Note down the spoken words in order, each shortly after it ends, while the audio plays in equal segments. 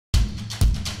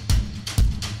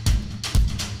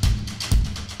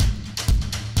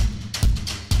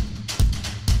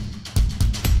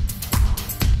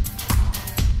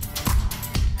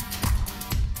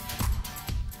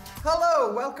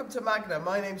Welcome to Magna.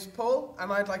 My name's Paul and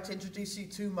I'd like to introduce you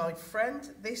to my friend.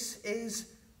 This is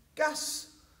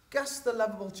Gus. Gus the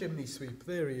lovable chimney sweep.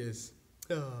 There he is.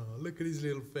 Oh, look at his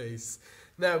little face.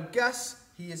 Now Gus,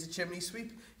 he is a chimney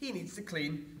sweep. He needs to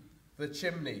clean the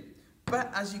chimney. But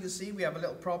as you can see, we have a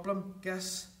little problem.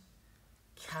 Gus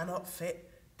cannot fit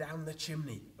down the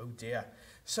chimney. Oh dear.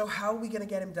 So how are we going to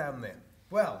get him down there?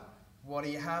 Well, what do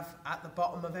you have at the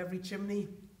bottom of every chimney?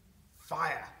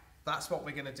 Fire. That's what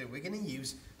we're going to do. We're going to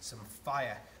use some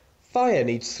fire. Fire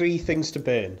needs three things to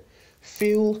burn: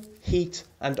 fuel, heat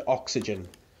and oxygen.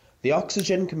 The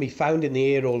oxygen can be found in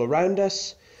the air all around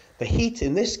us. The heat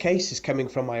in this case is coming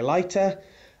from my lighter,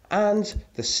 and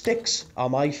the sticks are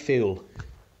my fuel.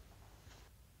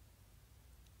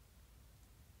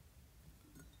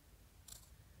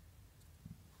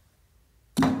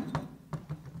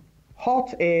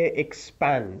 Hot air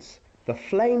expands. The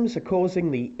flames are causing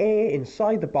the air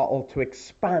inside the bottle to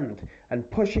expand and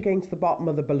push against the bottom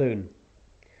of the balloon.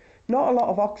 Not a lot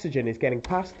of oxygen is getting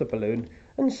past the balloon,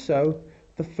 and so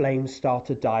the flames start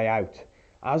to die out.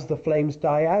 As the flames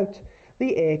die out,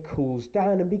 the air cools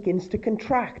down and begins to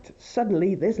contract.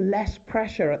 Suddenly there's less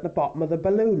pressure at the bottom of the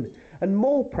balloon and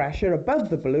more pressure above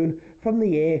the balloon from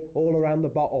the air all around the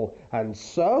bottle, and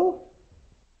so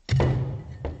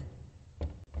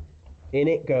in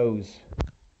it goes.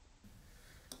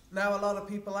 Now a lot of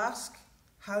people ask,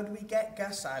 how do we get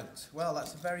gas out? Well,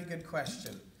 that's a very good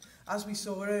question. As we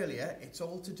saw earlier, it's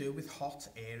all to do with hot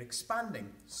air expanding.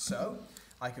 So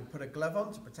I could put a glove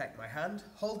on to protect my hand,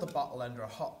 hold the bottle under a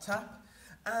hot tap,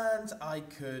 and I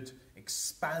could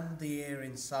expand the air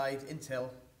inside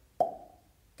until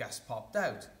gas popped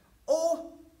out.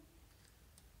 Or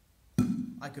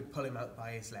I could pull him out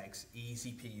by his legs,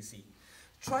 easy peasy.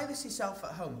 Try this yourself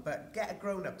at home, but get a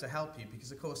grown-up to help you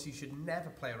because, of course, you should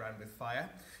never play around with fire.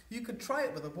 You could try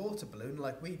it with a water balloon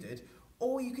like we did,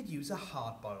 or you could use a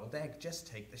hard-boiled egg. Just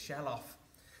take the shell off.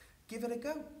 Give it a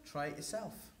go. Try it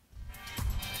yourself.